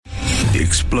The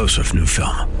explosive new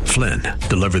film, Flynn,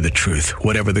 deliver the truth,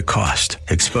 whatever the cost.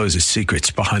 Exposes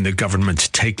secrets behind the government's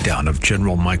takedown of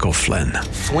General Michael Flynn.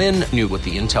 Flynn knew what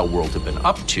the intel world had been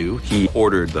up to. He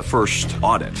ordered the first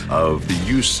audit of the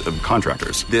use of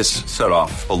contractors. This set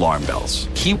off alarm bells.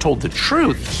 He told the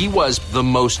truth. He was the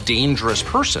most dangerous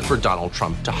person for Donald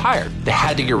Trump to hire. They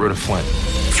had to get rid of Flynn.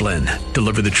 Flynn,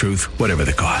 deliver the truth, whatever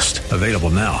the cost. Available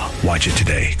now. Watch it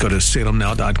today. Go to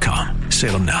salemnow.com.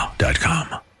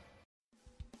 salemnow.com.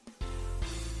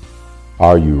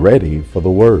 Are you ready for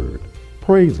the word?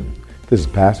 Praise Him. This is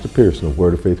Pastor Pearson of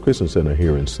Word of Faith Christian Center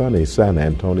here in sunny San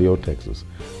Antonio, Texas.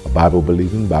 A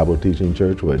Bible-believing, Bible-teaching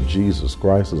church where Jesus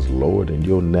Christ is Lord and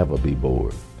you'll never be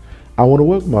bored. I want to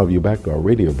welcome all of you back to our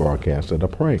radio broadcast that I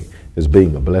pray is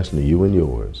being a blessing to you and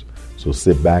yours. So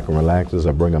sit back and relax as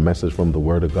I bring a message from the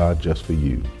Word of God just for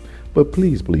you. But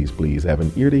please, please, please have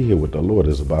an ear to hear what the Lord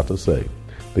is about to say.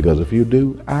 Because if you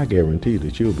do, I guarantee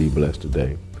that you'll be blessed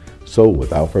today. So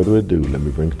without further ado, let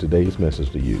me bring today's message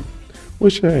to you.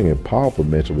 We're sharing a powerful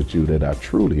message with you that I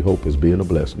truly hope is being a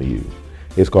blessing to you.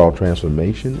 It's called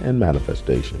Transformation and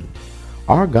Manifestation.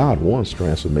 Our God wants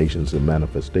transformations and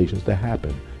manifestations to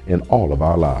happen in all of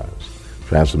our lives.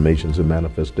 Transformations and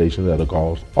manifestations that will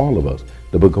cause all of us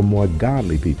to become more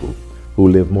godly people who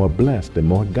live more blessed and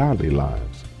more godly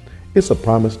lives. It's a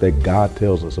promise that God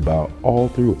tells us about all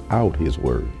throughout His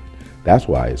Word. That's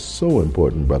why it's so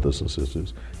important, brothers and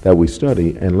sisters, that we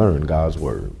study and learn God's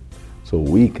Word so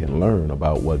we can learn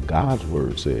about what God's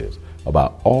Word says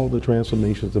about all the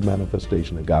transformations and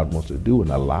manifestation that God wants to do in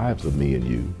the lives of me and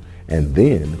you, and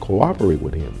then cooperate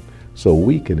with Him so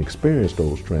we can experience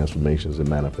those transformations and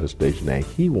manifestation that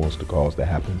He wants to cause to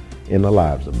happen in the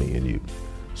lives of me and you.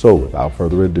 So without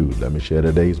further ado, let me share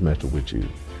today's message with you.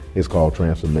 It's called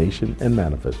Transformation and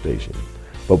Manifestation.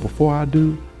 But before I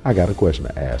do, I got a question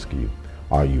to ask you.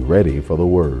 Are you ready for the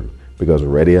word? Because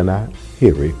ready or not,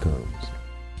 here it comes.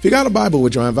 If you got a Bible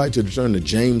with you, I invite you to turn to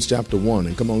James chapter 1.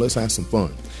 And come on, let's have some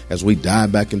fun as we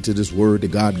dive back into this word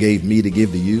that God gave me to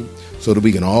give to you so that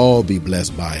we can all be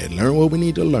blessed by it. Learn what we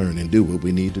need to learn and do what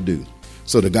we need to do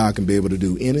so that God can be able to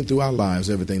do in and through our lives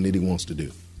everything that He wants to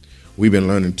do. We've been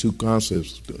learning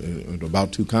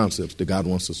about two concepts that God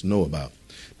wants us to know about.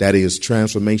 That is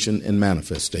transformation and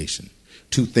manifestation.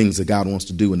 Two things that God wants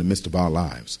to do in the midst of our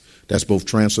lives. That's both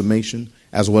transformation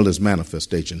as well as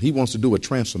manifestation. He wants to do a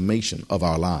transformation of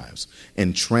our lives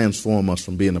and transform us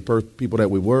from being the people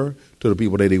that we were to the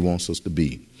people that He wants us to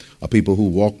be. A people who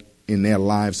walk in their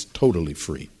lives totally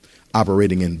free,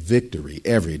 operating in victory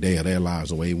every day of their lives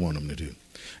the way He wants them to do.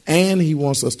 And He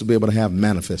wants us to be able to have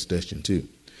manifestation too.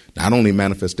 Not only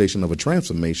manifestation of a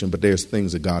transformation, but there's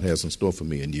things that God has in store for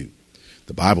me and you.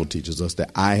 The Bible teaches us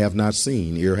that eye have not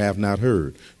seen, ear have not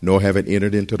heard, nor have it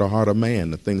entered into the heart of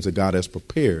man the things that God has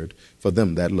prepared for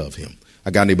them that love Him. I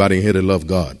got anybody in here that love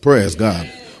God? Praise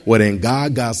God. Well, then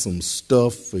God got some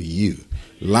stuff for you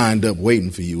lined up waiting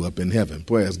for you up in heaven.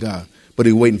 Praise God. But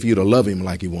He's waiting for you to love Him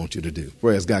like He wants you to do.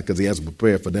 Praise God, because He has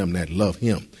prepared for them that love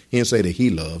Him. He didn't say that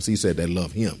He loves. He said that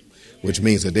love Him, which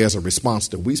means that there's a response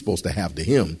that we're supposed to have to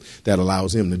Him that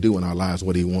allows Him to do in our lives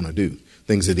what He wants to do,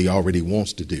 things that He already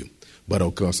wants to do. But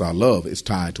of course, our love is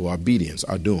tied to our obedience,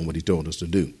 our doing what He told us to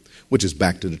do, which is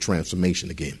back to the transformation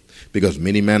again. Because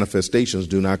many manifestations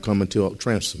do not come until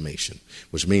transformation,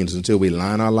 which means until we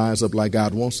line our lives up like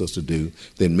God wants us to do,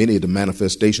 then many of the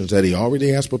manifestations that He already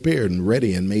has prepared and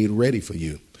ready and made ready for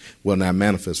you will not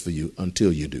manifest for you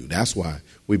until you do. That's why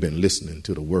we've been listening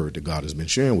to the word that God has been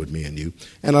sharing with me and you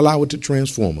and allow it to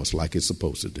transform us like it's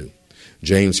supposed to do.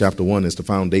 James chapter 1 is the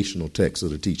foundational text of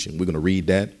the teaching. We're going to read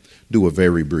that, do a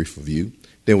very brief review.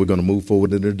 Then we're going to move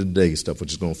forward into today's stuff,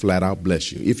 which is going to flat out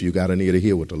bless you if you got an ear to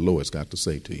hear what the Lord's got to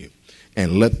say to you.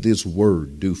 And let this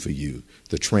word do for you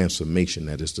the transformation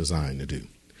that it's designed to do.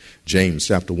 James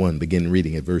chapter 1, begin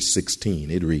reading at verse 16.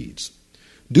 It reads,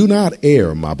 "Do not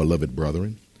err, my beloved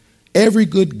brethren. Every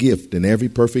good gift and every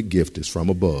perfect gift is from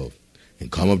above,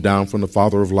 and cometh down from the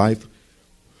Father of life,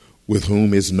 with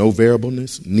whom is no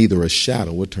variableness, neither a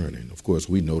shadow of turning." Of course,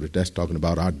 we know that that's talking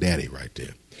about our daddy right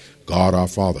there. God, our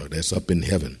Father, that's up in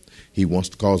heaven. He wants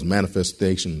to cause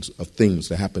manifestations of things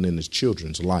to happen in His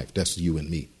children's life. That's you and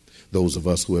me. Those of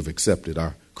us who have accepted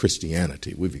our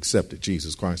Christianity. We've accepted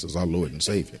Jesus Christ as our Lord and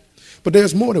Savior. But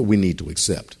there's more that we need to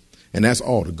accept. And that's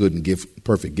all the good and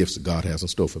perfect gifts that God has in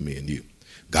store for me and you.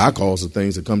 God calls the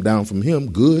things that come down from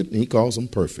Him good, and He calls them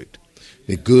perfect.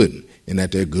 They're good in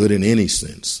that they're good in any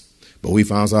sense. But we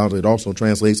found out it also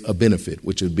translates a benefit,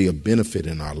 which would be a benefit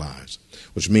in our lives,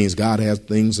 which means God has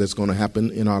things that's going to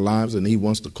happen in our lives and He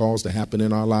wants to cause to happen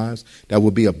in our lives that will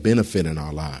be a benefit in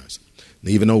our lives.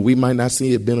 Even though we might not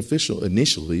see it beneficial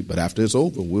initially, but after it's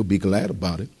over, we'll be glad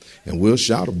about it. And we'll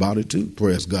shout about it too.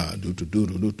 Praise God.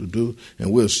 Do.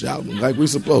 And we'll shout like we're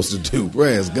supposed to do.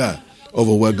 Praise God.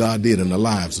 Over what God did in the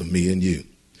lives of me and you.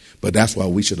 But that's why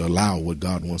we should allow what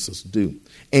God wants us to do,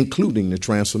 including the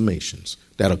transformations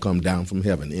that'll come down from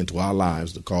heaven into our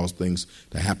lives to cause things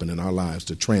to happen in our lives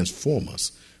to transform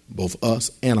us, both us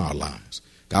and our lives.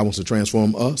 God wants to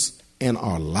transform us and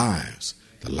our lives,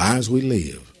 the lives we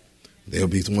live. There'll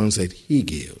be the ones that he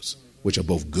gives, which are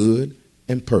both good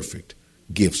and perfect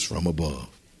gifts from above.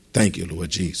 Thank you, Lord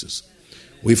Jesus.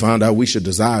 We found out we should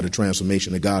desire the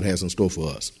transformation that God has in store for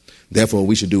us. Therefore,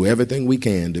 we should do everything we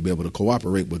can to be able to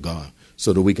cooperate with God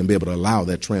so that we can be able to allow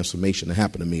that transformation to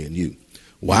happen to me and you.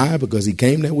 Why? Because he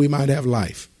came that we might have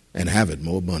life and have it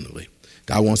more abundantly.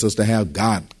 God wants us to have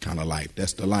God kind of life.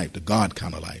 That's the life, the God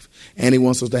kind of life. And he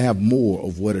wants us to have more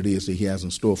of what it is that he has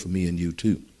in store for me and you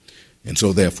too. And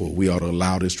so, therefore, we ought to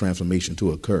allow this transformation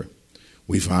to occur.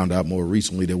 We found out more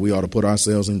recently that we ought to put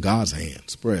ourselves in God's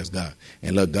hands, praise God,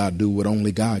 and let God do what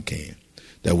only God can.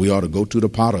 That we ought to go to the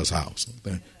potter's house.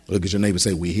 Look at your neighbor and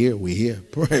say, we here.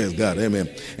 Praise God, amen.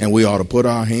 And we ought to put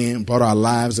our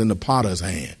lives in the potter's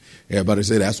hand. Everybody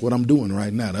say, that's what I'm doing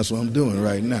right now. That's what I'm doing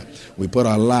right now. We put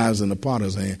our lives in the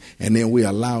potter's hand, and then we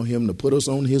allow him to put us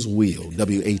on his wheel,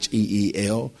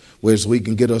 W-H-E-E-L, where we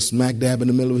can get us smack dab in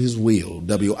the middle of his wheel,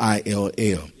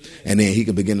 W-I-L-L. And then he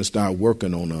can begin to start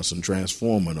working on us and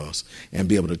transforming us and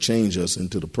be able to change us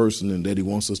into the person that he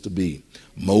wants us to be,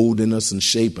 molding us and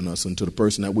shaping us into the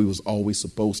person that we was always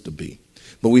supposed to be.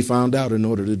 But we found out in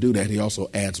order to do that, he also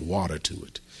adds water to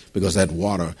it, because that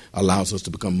water allows us to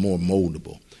become more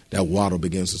moldable. That water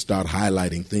begins to start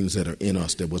highlighting things that are in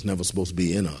us that was never supposed to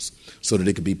be in us, so that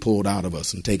it can be pulled out of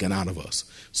us and taken out of us,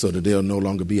 so that they'll no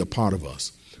longer be a part of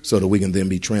us, so that we can then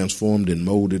be transformed and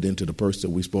molded into the person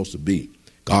that we're supposed to be.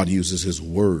 God uses his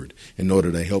word in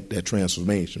order to help that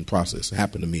transformation process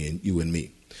happen to me and you and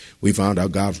me. We found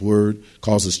out God's word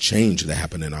causes change to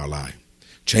happen in our life.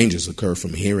 Changes occur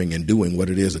from hearing and doing what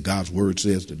it is that God's word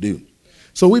says to do.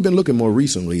 So we've been looking more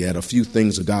recently at a few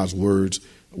things that God's words,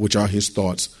 which are his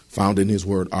thoughts found in his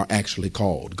word, are actually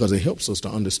called, because it helps us to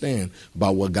understand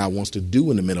about what God wants to do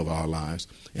in the middle of our lives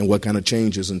and what kind of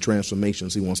changes and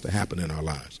transformations he wants to happen in our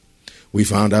lives. We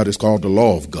found out it's called the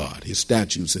law of God, his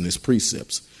statutes and his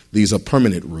precepts. These are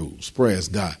permanent rules, praise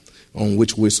God, on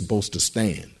which we're supposed to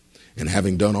stand. And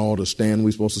having done all to stand,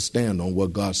 we're supposed to stand on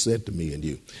what God said to me and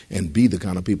you and be the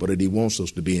kind of people that he wants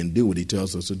us to be and do what he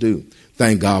tells us to do.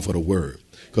 Thank God for the word,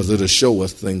 because it'll show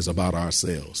us things about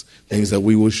ourselves, things that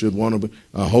we should want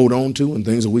to hold on to and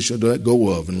things that we should let go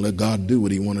of and let God do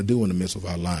what he want to do in the midst of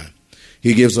our life.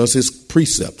 He gives us his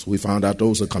precepts. We found out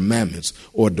those are commandments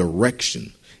or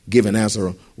direction given as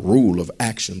a rule of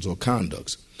actions or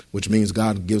conducts, which means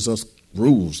God gives us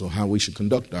rules of how we should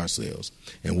conduct ourselves,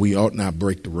 and we ought not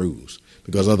break the rules,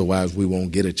 because otherwise we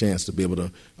won't get a chance to be able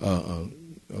to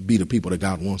be the people that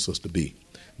God wants us to be.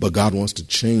 But God wants to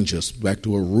change us back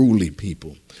to a ruly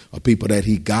people, a people that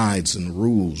he guides and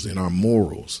rules in our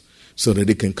morals, so that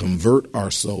it can convert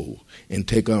our soul and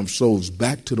take our souls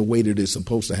back to the way that it's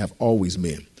supposed to have always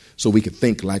been, so we can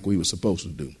think like we were supposed to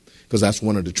do. Because that's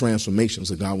one of the transformations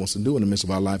that God wants to do in the midst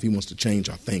of our life. He wants to change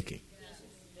our thinking.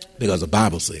 Because the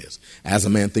Bible says, as a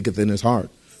man thinketh in his heart,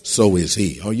 so is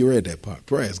he. Oh, you read that part.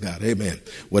 Praise God. Amen.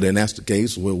 Well, then that's the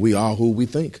case where we are who we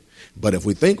think. But if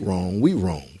we think wrong, we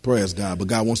wrong. Praise God. But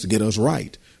God wants to get us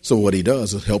right. So what he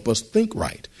does is help us think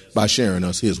right by sharing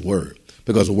us his word,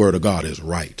 because the word of God is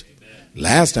right.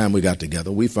 Last time we got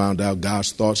together, we found out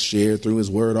God's thoughts shared through his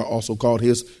word are also called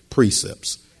his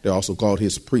precepts. They're also called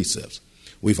his precepts.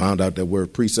 We found out that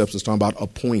word precepts is talking about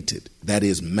appointed. That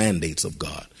is mandates of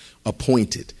God.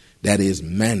 Appointed. That is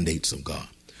mandates of God,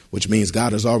 which means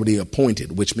God has already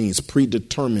appointed, which means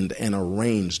predetermined and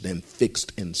arranged and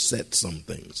fixed and set some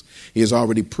things. He has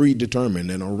already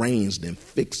predetermined and arranged and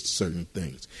fixed certain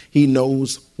things. He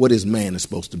knows what his man is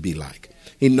supposed to be like.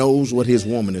 He knows what his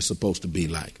woman is supposed to be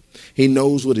like. He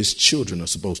knows what his children are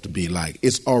supposed to be like.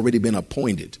 It's already been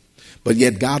appointed. But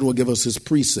yet God will give us his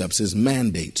precepts, his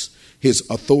mandates, his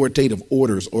authoritative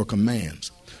orders or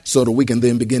commands, so that we can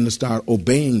then begin to start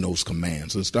obeying those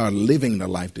commands and start living the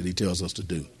life that he tells us to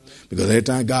do. Because every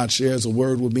time God shares a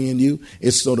word with me and you,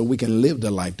 it's so that we can live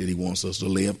the life that he wants us to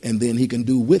live, and then he can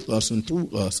do with us and through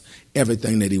us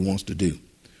everything that he wants to do.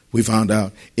 We found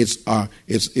out it's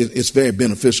very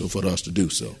beneficial for us to do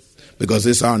so, because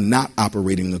it's our not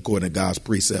operating according to God's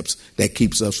precepts that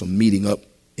keeps us from meeting up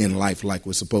in life like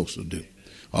we're supposed to do.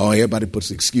 Oh, everybody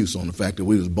puts excuse on the fact that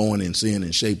we was born in sin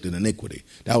and shaped in iniquity.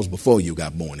 That was before you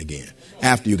got born again.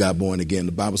 After you got born again,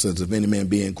 the Bible says, if any man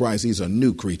be in Christ, he's a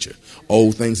new creature.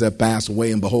 Old things have passed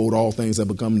away, and behold, all things have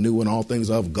become new, and all things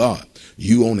are of God.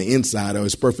 You on the inside are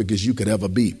as perfect as you could ever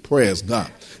be. Praise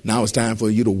God. Now it's time for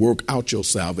you to work out your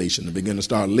salvation and begin to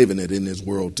start living it in this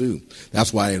world too.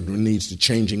 That's why it needs the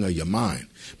changing of your mind.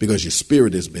 Because your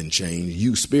spirit has been changed,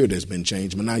 your spirit has been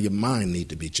changed, but now your mind needs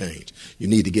to be changed. You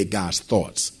need to get God's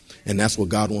thoughts. And that's what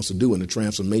God wants to do in the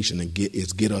transformation, and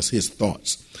get us his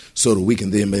thoughts so that we can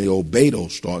then maybe obey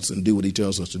those thoughts and do what he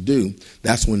tells us to do.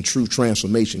 That's when true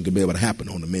transformation can be able to happen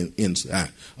on the inside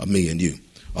of me and you.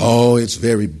 Oh, it's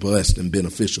very blessed and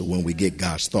beneficial when we get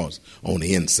God's thoughts on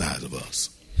the inside of us.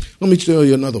 Let me tell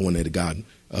you another one that God's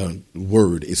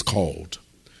word is called.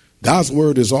 God's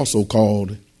word is also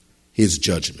called his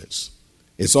judgments.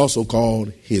 It's also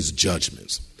called his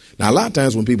judgments. Now, a lot of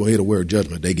times when people hear the word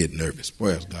judgment, they get nervous.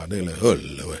 Praise God. They're like, oh,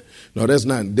 Lord. No, that's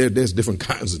not. There's different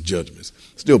kinds of judgments.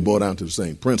 Still boil down to the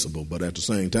same principle, but at the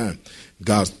same time,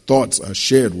 God's thoughts are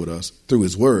shared with us through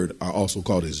his word are also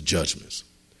called his judgments.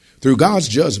 Through God's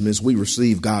judgments, we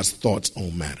receive God's thoughts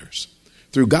on matters.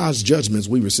 Through God's judgments,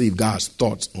 we receive God's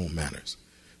thoughts on matters.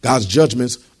 God's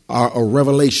judgments are a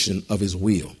revelation of his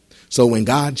will. So when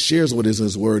God shares with us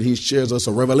his word, he shares us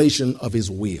a revelation of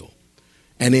his will.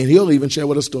 And then he'll even share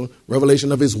with us the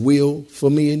revelation of his will for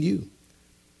me and you.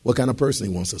 What kind of person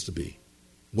he wants us to be,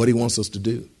 what he wants us to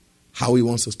do, how he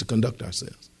wants us to conduct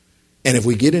ourselves. And if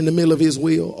we get in the middle of his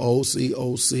will,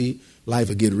 life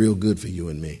will get real good for you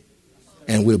and me.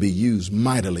 And we'll be used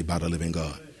mightily by the living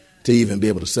God to even be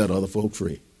able to set other folk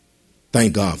free.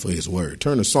 Thank God for his word.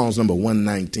 Turn to Psalms number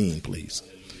 119, please.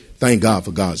 Thank God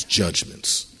for God's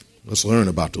judgments. Let's learn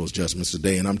about those judgments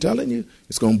today. And I'm telling you,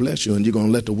 it's going to bless you, and you're going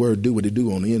to let the word do what it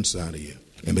do on the inside of you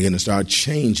and begin to start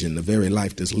changing the very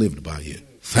life that's lived by you.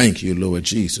 Thank you, Lord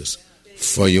Jesus,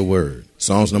 for your word.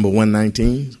 Psalms number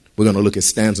 119. We're going to look at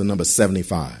stanza number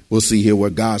 75. We'll see here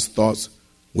where God's thoughts,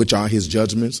 which are his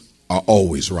judgments, are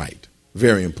always right.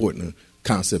 Very important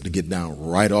concept to get down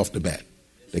right off the bat.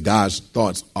 That God's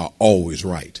thoughts are always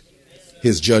right.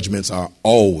 His judgments are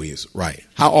always right.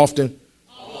 How often?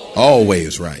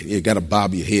 Always right. You got to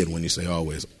bob your head when you say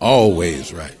always.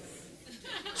 Always right.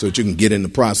 So that you can get in the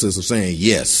process of saying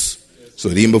yes. So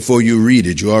that even before you read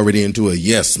it, you're already into a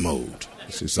yes mode.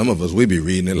 See, some of us, we be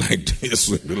reading it like this.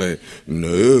 We be like,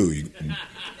 no,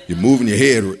 you're moving your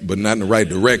head, but not in the right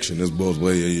direction. It's both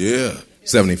ways. Yeah.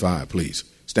 75, please.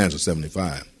 Stanza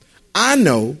 75. I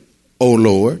know, O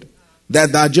Lord,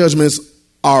 that thy judgments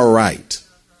are right,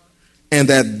 and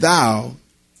that thou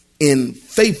in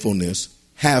faithfulness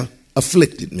have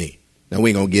afflicted me. Now,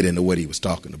 we ain't going to get into what he was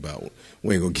talking about.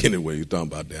 We ain't going to get into what he was talking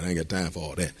about that. I ain't got time for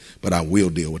all that. But I will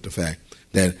deal with the fact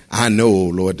that I know, O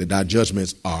Lord, that thy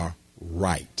judgments are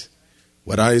right.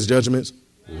 What are his judgments?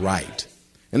 Right.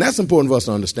 And that's important for us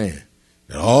to understand,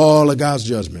 that all of God's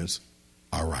judgments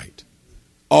are right.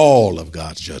 All of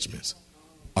God's judgments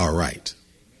are right.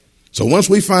 So once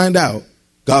we find out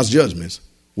God's judgments,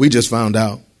 we just found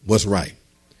out what's right.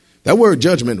 That word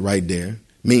judgment right there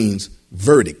means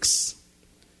verdicts.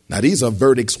 Now, these are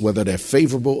verdicts whether they're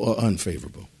favorable or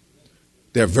unfavorable.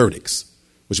 They're verdicts,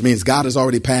 which means God has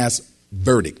already passed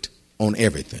verdict on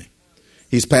everything.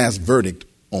 He's passed verdict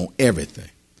on everything.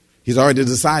 He's already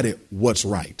decided what's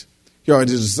right. He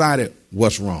already decided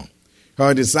what's wrong. He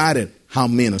already decided how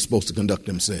men are supposed to conduct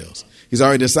themselves. He's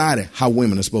already decided how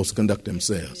women are supposed to conduct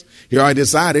themselves. He already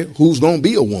decided who's going to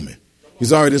be a woman.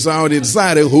 He's already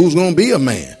decided who's going to be a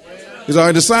man. He's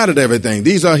already decided everything.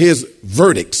 These are his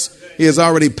verdicts. He has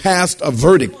already passed a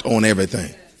verdict on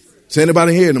everything. Is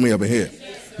anybody hearing me up in here?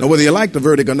 Now, whether you like the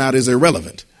verdict or not is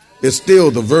irrelevant. It's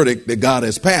still the verdict that God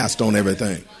has passed on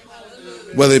everything,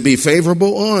 whether it be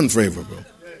favorable or unfavorable.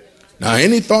 Now,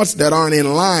 any thoughts that aren't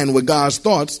in line with God's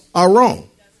thoughts are wrong,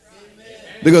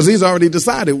 because he's already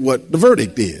decided what the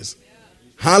verdict is.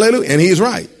 Hallelujah. And he's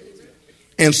right.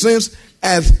 And since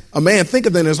as a man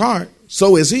thinketh in his heart,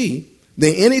 so is he,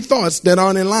 then any thoughts that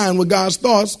aren't in line with God's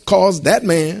thoughts cause that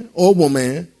man or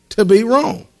woman to be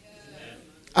wrong.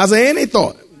 I say any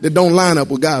thought that don't line up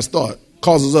with God's thought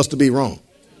causes us to be wrong.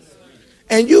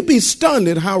 And you'd be stunned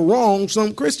at how wrong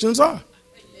some Christians are.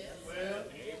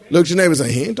 Look at your neighbor and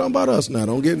say, he ain't talking about us now.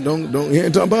 He ain't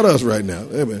talking about us right now.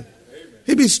 Amen.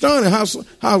 He'd be stunned at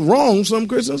how wrong some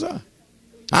Christians are.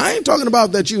 I ain't talking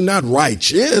about that you're not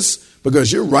righteous,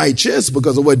 because you're righteous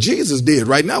because of what Jesus did.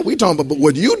 Right now, we're talking about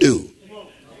what you do.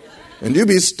 And you'll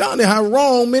be stunned at how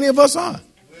wrong many of us are.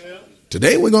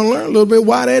 Today, we're going to learn a little bit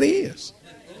why that is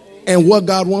and what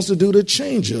God wants to do to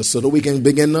change us so that we can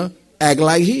begin to act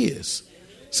like he is.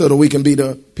 so that we can be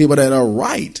the people that are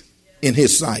right in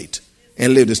his sight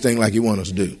and live this thing like he wants us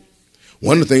to do.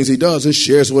 One of the things he does is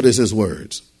shares what is his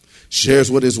words.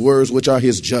 Shares with his words, which are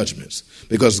his judgments.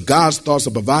 Because God's thoughts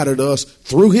are provided to us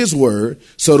through his word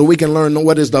so that we can learn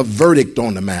what is the verdict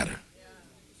on the matter.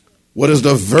 What is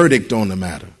the verdict on the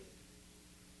matter?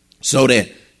 So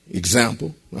that,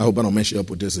 example, I hope I don't mess you up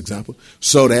with this example,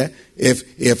 so that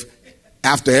if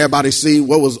after everybody see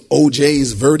what was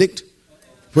OJ's verdict,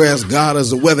 praise God,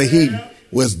 as to whether he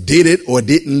did it or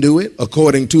didn't do it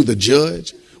according to the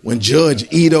judge, when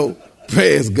Judge Ito,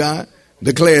 praise God,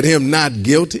 declared him not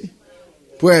guilty,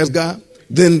 praise God,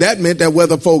 then that meant that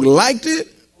whether folk liked it,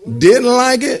 didn't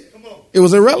like it, it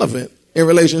was irrelevant in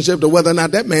relationship to whether or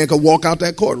not that man could walk out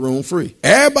that courtroom free.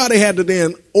 Everybody had to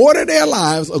then order their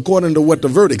lives according to what the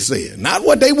verdict said, not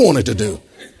what they wanted to do,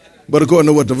 but according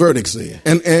to what the verdict said.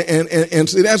 And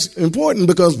see, that's important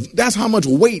because that's how much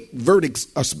weight verdicts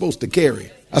are supposed to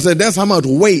carry. I said that's how much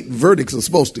weight verdicts are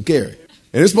supposed to carry.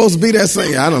 And it's supposed to be that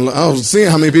same. I was seeing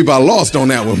how many people are lost on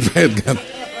that one.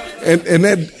 and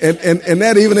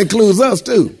that even includes us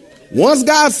too. Once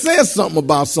God says something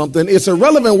about something, it's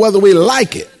irrelevant whether we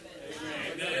like it.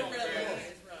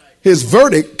 His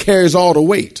verdict carries all the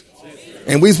weight.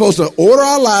 And we're supposed to order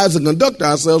our lives and conduct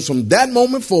ourselves from that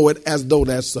moment forward as though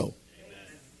that's so.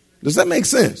 Does that make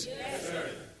sense?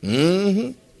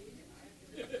 Mm-hmm.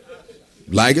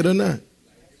 Like it or not.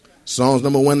 Psalms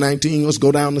number 119, let's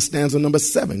go down to stanza number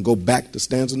 7. Go back to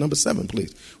stanza number 7,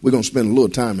 please. We're going to spend a little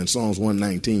time in Psalms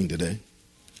 119 today.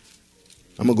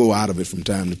 I'm going to go out of it from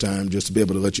time to time just to be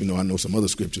able to let you know I know some other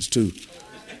scriptures too.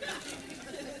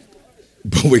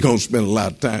 But we're going to spend a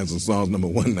lot of time in Psalms number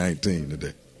 119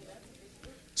 today.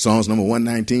 Psalms number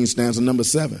 119, stanza number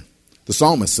 7. The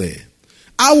psalmist said,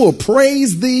 I will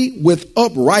praise thee with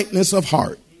uprightness of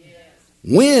heart,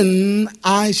 when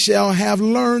I shall have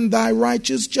learned thy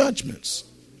righteous judgments.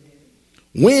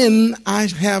 When I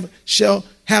shall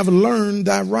have learned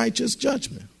thy righteous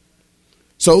judgment.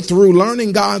 So through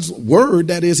learning God's word,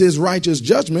 that is his righteous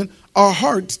judgment, our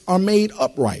hearts are made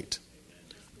upright.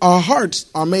 Our hearts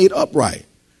are made upright.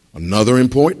 Another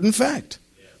important fact.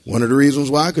 One of the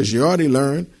reasons why, because you already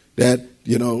learned that,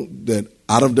 that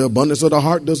out of the abundance of the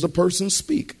heart does the person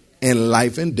speak. And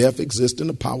life and death exist in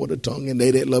the power of the tongue, and they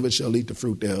that love it shall eat the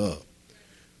fruit thereof.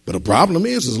 But the problem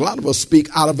is a lot of us speak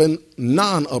out of a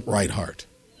non-upright heart.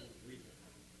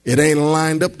 It ain't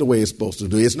lined up the way it's supposed to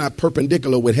do. It's not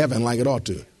perpendicular with heaven like it ought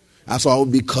to. That's why I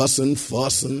would be cussing,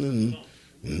 fussing,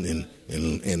 and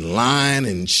lying,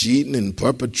 and cheating, and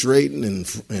perpetrating, and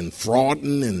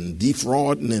frauding, and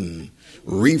defrauding, and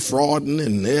refrauding,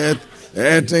 and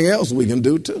everything else we can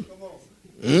do too.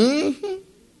 Mm-hmm.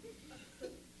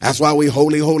 That's why we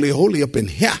holy, holy, holy up in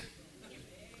here.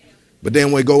 But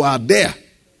then we go out there,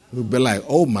 we'll be like,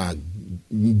 oh my,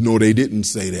 no, they didn't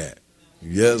say that.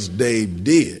 Yes, they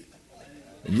did.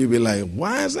 And you'll be like,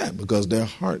 why is that? Because their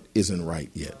heart isn't right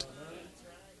yet.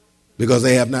 Because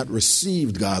they have not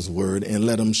received God's word and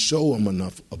let him show them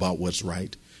enough about what's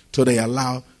right till they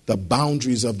allow the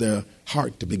boundaries of their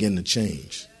heart to begin to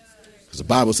change. Because the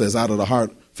Bible says out of the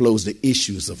heart flows the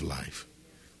issues of life.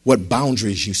 What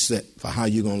boundaries you set for how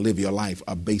you're going to live your life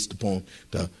are based upon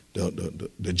the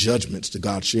judgments that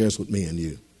God shares with me and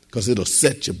you. Because it'll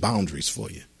set your boundaries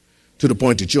for you to the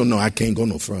point that you'll know I can't go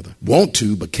no further. Want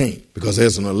to, but can't, because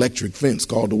there's an electric fence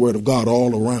called the Word of God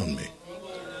all around me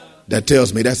that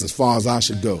tells me that's as far as I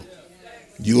should go.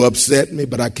 You upset me,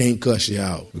 but I can't cuss you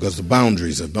out because the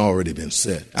boundaries have already been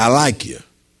set. I like you,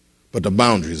 but the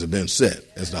boundaries have been set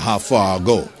as to how far I'll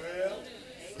go.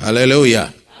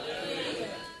 Hallelujah.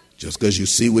 Just because you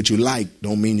see what you like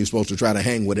don't mean you're supposed to try to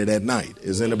hang with it at night.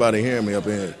 Is anybody hearing me up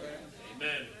here?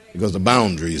 Because the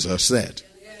boundaries are set.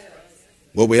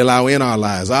 What we allow in our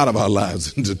lives, out of our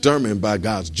lives, is determined by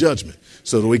God's judgment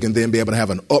so that we can then be able to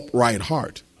have an upright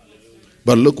heart.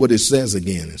 But look what it says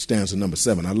again in stanza number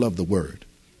 7. I love the word.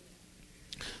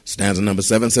 Stanza number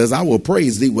 7 says, I will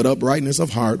praise thee with uprightness of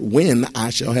heart when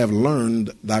I shall have learned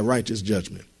thy righteous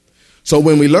judgment. So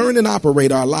when we learn and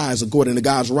operate our lives according to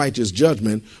God's righteous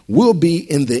judgment, we'll be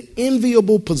in the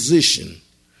enviable position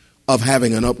of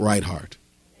having an upright heart.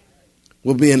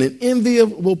 We'll be in an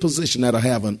enviable position of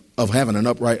having an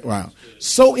upright heart.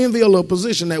 So enviable a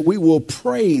position that we will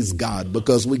praise God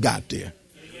because we got there.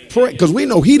 Because we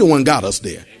know he the one got us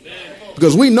there.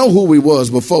 Because we know who we was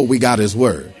before we got his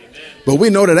word. But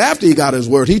we know that after he got his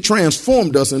word, he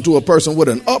transformed us into a person with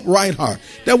an upright heart.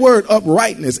 That word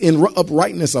uprightness, in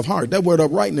uprightness of heart, that word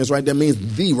uprightness right there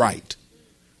means the right.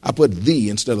 I put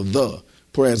the instead of the.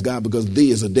 Praise God, because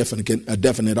the is a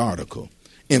definite article,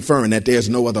 inferring that there's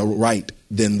no other right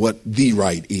than what the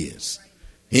right is.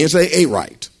 He didn't say a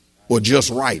right. or just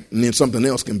right, and then something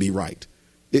else can be right.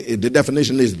 The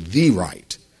definition is the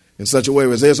right, in such a way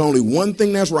as there's only one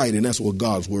thing that's right, and that's what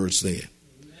God's word said.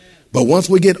 But once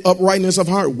we get uprightness of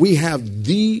heart, we have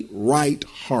the right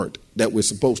heart that we're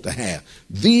supposed to have,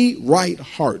 the right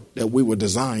heart that we were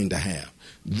designed to have,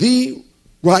 the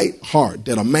right heart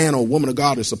that a man or woman of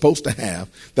God is supposed to have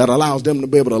that allows them to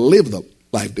be able to live the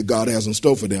life that God has in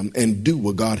store for them and do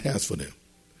what God has for them.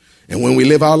 And when we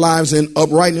live our lives in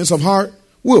uprightness of heart,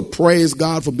 we'll praise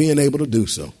God for being able to do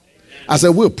so. I said,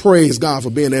 we'll praise God for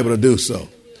being able to do so.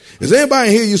 Is anybody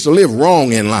here used to live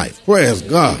wrong in life? Praise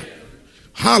God.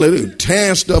 Hallelujah.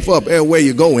 Tearing stuff up everywhere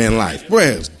you go in life.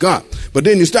 Praise God. But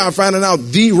then you start finding out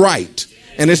the right.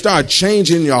 And it started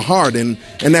changing your heart. And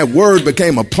that word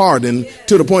became a part. And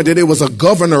to the point that it was a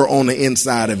governor on the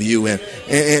inside of you.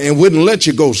 And wouldn't let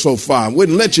you go so far.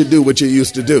 Wouldn't let you do what you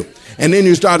used to do. And then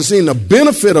you started seeing the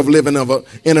benefit of living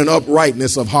in an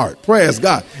uprightness of heart. Praise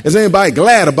God. Is anybody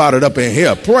glad about it up in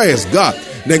here? Praise God.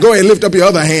 Then go ahead and lift up your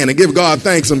other hand and give God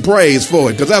thanks and praise for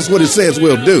it. Because that's what it says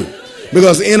we'll do.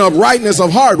 Because in uprightness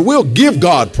of heart, we'll give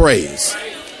God praise.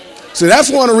 See, that's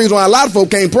one of the reasons why a lot of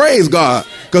folk can't praise God.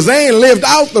 Because they ain't lived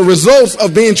out the results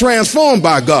of being transformed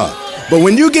by God. But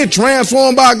when you get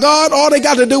transformed by God, all they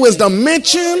got to do is the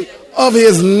mention of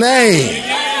his name.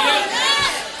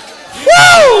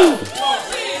 Woo!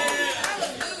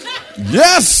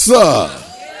 Yes, sir.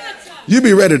 You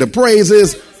be ready to praise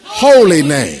his holy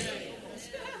name.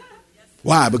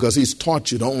 Why? Because he's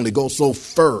taught you to only go so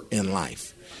far in life.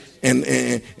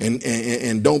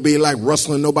 And don't be like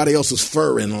rustling nobody else's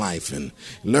fur in life, and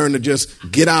learn to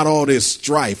just get out all this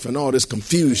strife and all this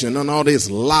confusion and all this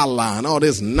la-la and all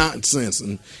this nonsense.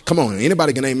 And come on,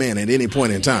 anybody can amen at any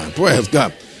point in time. Praise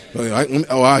God.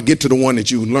 I'll get to the one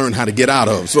that you learned how to get out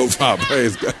of so far.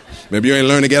 Praise God. Maybe you ain't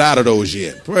learned to get out of those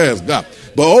yet. Praise God.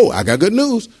 But I got good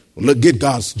news. Look, get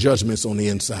God's judgments on the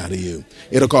inside of you.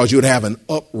 It'll cause you to have an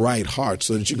upright heart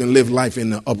so that you can live life in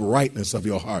the uprightness of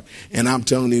your heart. And I'm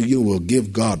telling you, you will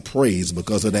give God praise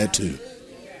because of that too.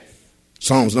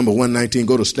 Psalms number 119,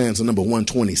 go to stanza number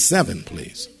 127,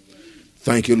 please.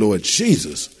 Thank you, Lord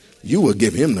Jesus. You will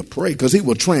give him the praise because he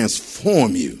will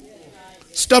transform you.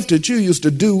 Stuff that you used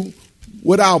to do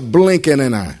without blinking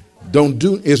an eye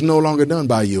is no longer done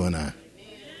by you and I.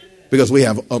 Because we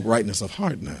have uprightness of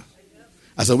heart now.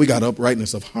 I said, we got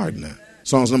uprightness of heart now.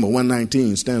 Psalms number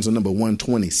 119, stanza number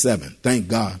 127. Thank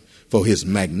God for his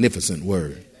magnificent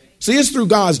word. See, it's through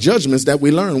God's judgments that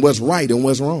we learn what's right and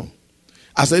what's wrong.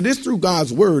 I said, it's through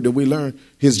God's word that we learn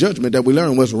his judgment, that we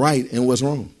learn what's right and what's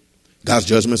wrong. God's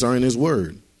judgments are in his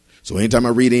word. So anytime I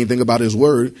read anything about his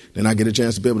word, then I get a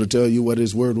chance to be able to tell you what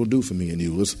his word will do for me and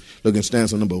you. Let's look at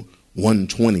stanza number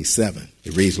 127.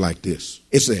 It reads like this.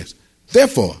 It says,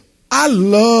 therefore, I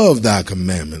love thy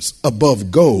commandments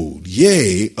above gold,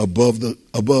 yea, above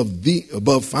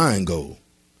fine gold.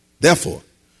 Therefore,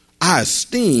 I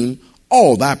esteem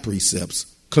all thy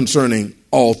precepts concerning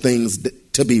all things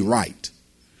to be right.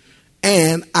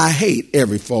 And I hate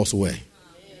every false way.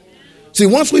 See,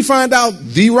 once we find out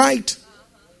the right,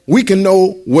 we can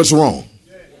know what's wrong.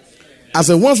 I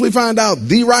said, once we find out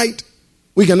the right,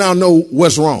 we can now know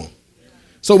what's wrong.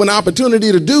 So when the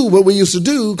opportunity to do what we used to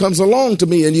do comes along to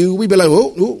me and you, we be like,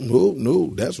 oh, no,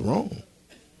 that's wrong.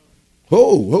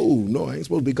 Oh, no, I ain't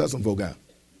supposed to be cussing folk out.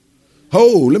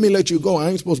 Oh, let me let you go. I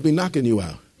ain't supposed to be knocking you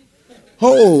out.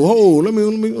 Let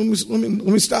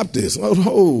me stop this.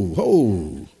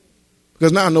 Oh,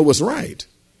 because now I know what's right.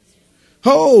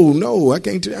 Oh, no, I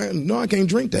can't drink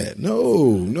that.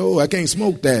 No, I can't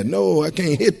smoke that. No, I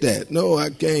can't hit that. No, I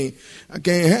can't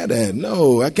have that.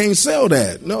 No, I can't sell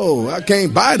that. No, I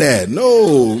can't buy that.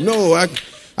 No,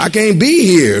 I can't be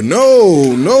here.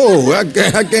 No, I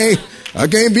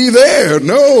can't be there.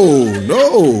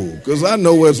 No, because I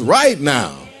know what's right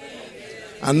now.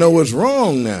 I know what's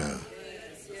wrong now.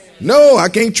 No, I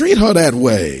can't treat her that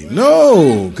way.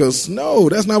 No, because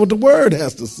that's not what the word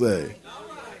has to say.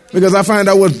 Because I find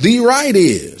out what the right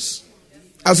is.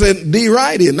 I said the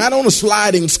right is not on a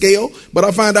sliding scale, but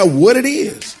I find out what it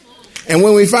is. And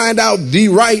when we find out the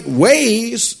right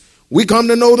ways, we come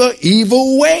to know the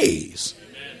evil ways.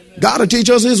 God will teach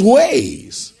us his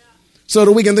ways so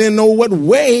that we can then know what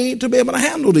way to be able to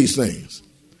handle these things.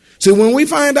 See, when we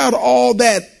find out all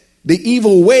that the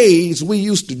evil ways we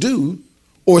used to do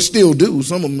or still do,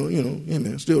 some of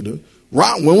them, still do.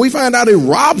 When we find out it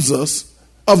robs us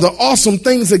of the awesome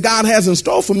things that God has in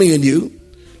store for me and you,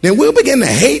 then we'll begin to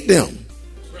hate them.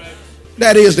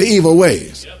 That is the evil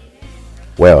ways.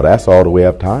 Well, that's all that we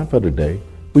have time for today.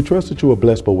 We trust that you are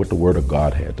blessed by what the Word of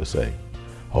God had to say.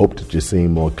 I hope that you're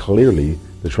seeing more clearly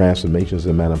the transformations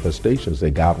and manifestations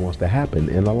that God wants to happen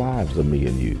in the lives of me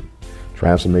and you.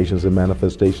 Transformations and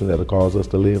manifestations that will cause us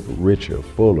to live richer,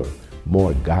 fuller,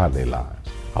 more godly lives.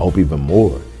 I hope even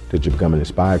more that you're becoming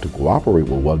inspired to cooperate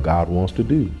with what God wants to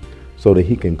do so that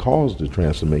he can cause the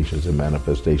transformations and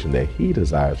manifestation that he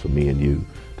desires for me and you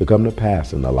to come to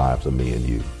pass in the lives of me and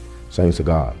you. Saints of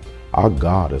God, our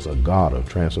God is a God of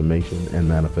transformation and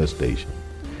manifestation.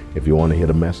 If you want to hear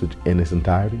the message in its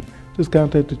entirety, just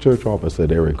contact the church office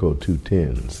at area code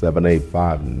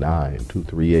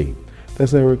 210-785-9238.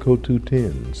 That's area code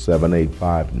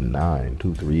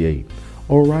 210-785-9238.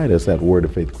 Or write us at Word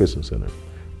of Faith Christian Center,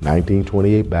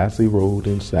 1928 Bassey Road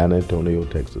in San Antonio,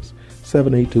 Texas,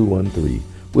 78213.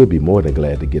 We'll be more than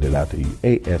glad to get it out to you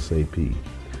ASAP.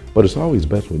 But it's always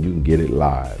best when you can get it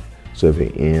live. So if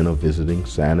you're in or visiting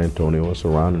San Antonio or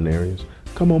surrounding areas,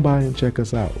 come on by and check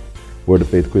us out. Word of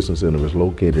Faith Christian Center is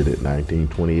located at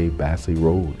 1928 Bassey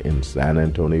Road in San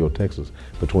Antonio, Texas,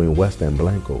 between West and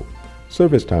Blanco.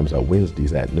 Service times are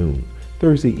Wednesdays at noon,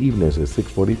 Thursday evenings at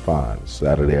 6:45,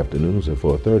 Saturday afternoons at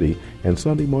 4:30, and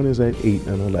Sunday mornings at 8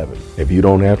 and 11. If you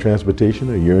don't have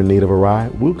transportation or you're in need of a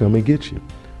ride, we'll come and get you.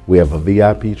 We have a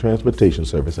VIP transportation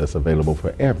service that's available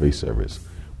for every service.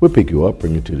 We'll pick you up,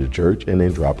 bring you to the church, and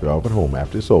then drop you off at home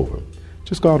after it's over.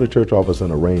 Just call the church office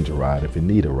and arrange a ride. If you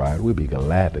need a ride, we'll be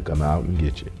glad to come out and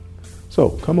get you. So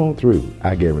come on through.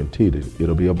 I guarantee that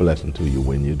it'll be a blessing to you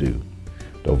when you do.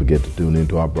 Don't forget to tune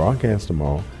into our broadcast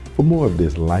tomorrow for more of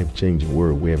this life-changing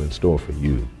word we have in store for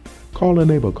you. Call a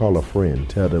neighbor, call a friend,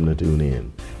 tell them to tune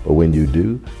in. But when you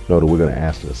do, know that we're going to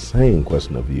ask the same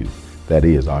question of you. That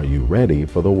is, are you ready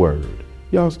for the word?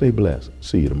 Y'all stay blessed.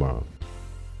 See you tomorrow.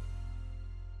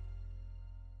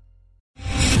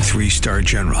 3-star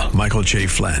General Michael J.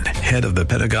 Flynn, head of the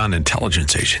Pentagon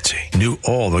Intelligence Agency, knew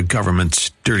all the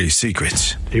government's dirty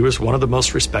secrets. He was one of the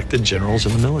most respected generals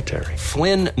in the military.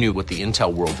 Flynn knew what the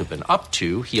intel world had been up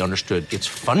to. He understood its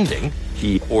funding.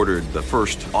 He ordered the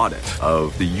first audit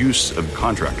of the use of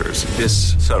contractors.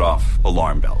 This set off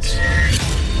alarm bells.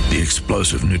 The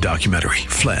explosive new documentary,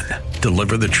 Flynn,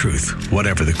 Deliver the Truth,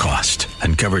 Whatever the Cost,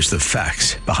 uncovers the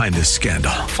facts behind this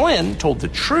scandal. Flynn told the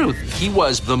truth. He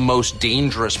was the most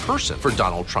dangerous person for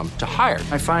Donald Trump to hire.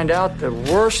 I find out the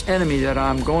worst enemy that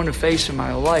I'm going to face in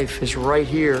my life is right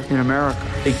here in America.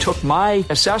 They took my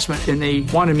assessment and they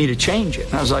wanted me to change it.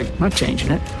 And I was like, I'm not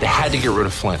changing it. They had to get rid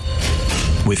of Flynn.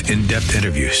 With in-depth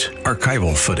interviews,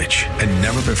 archival footage, and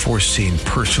never-before-seen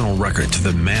personal records of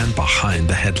the man behind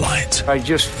the headlines. I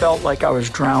just felt like I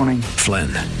was drowning. Flynn,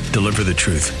 Deliver the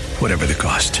Truth, Whatever the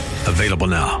Cost. Available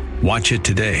now. Watch it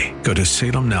today. Go to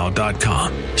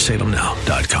salemnow.com.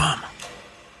 salemnow.com.